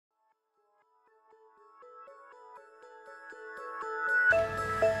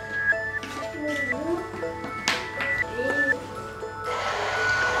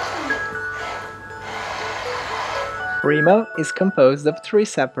Primo is composed of 3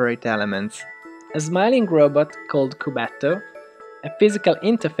 separate elements: a smiling robot called Cubetto, a physical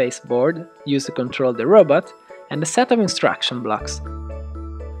interface board used to control the robot, and a set of instruction blocks: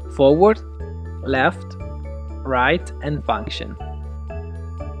 forward, left, right, and function.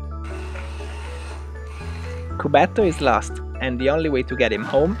 Cubetto is lost, and the only way to get him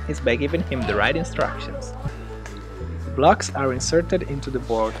home is by giving him the right instructions. Blocks are inserted into the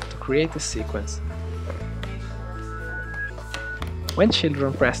board to create a sequence. When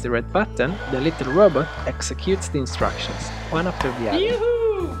children press the red button, the little robot executes the instructions, one after the other.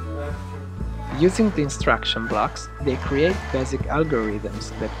 Yoo-hoo! Using the instruction blocks, they create basic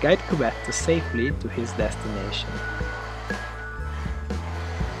algorithms that guide Cubetto safely to his destination.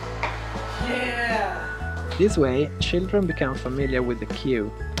 Yeah! This way, children become familiar with the cue,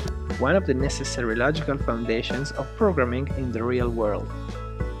 one of the necessary logical foundations of programming in the real world.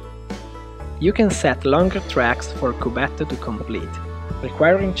 You can set longer tracks for Cubetto to complete,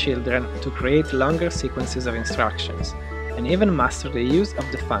 requiring children to create longer sequences of instructions, and even master the use of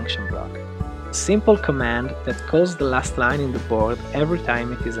the function block, a simple command that calls the last line in the board every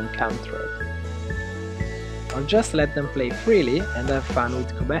time it is encountered. Or just let them play freely and have fun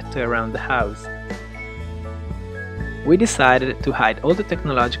with Cubetto around the house. We decided to hide all the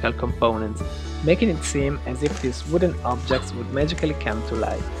technological components, making it seem as if these wooden objects would magically come to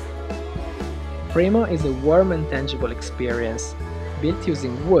life. Primo is a warm and tangible experience, built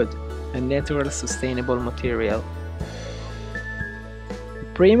using wood, a natural sustainable material.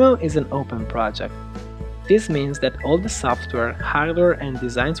 Primo is an open project. This means that all the software, hardware and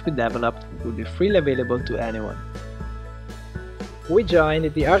designs we developed will be freely available to anyone. We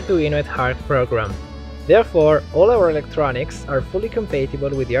joined the Arduino at Heart program. Therefore, all our electronics are fully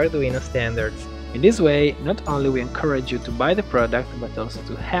compatible with the Arduino standards. In this way, not only we encourage you to buy the product, but also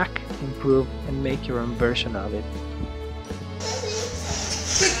to hack, improve, and make your own version of it.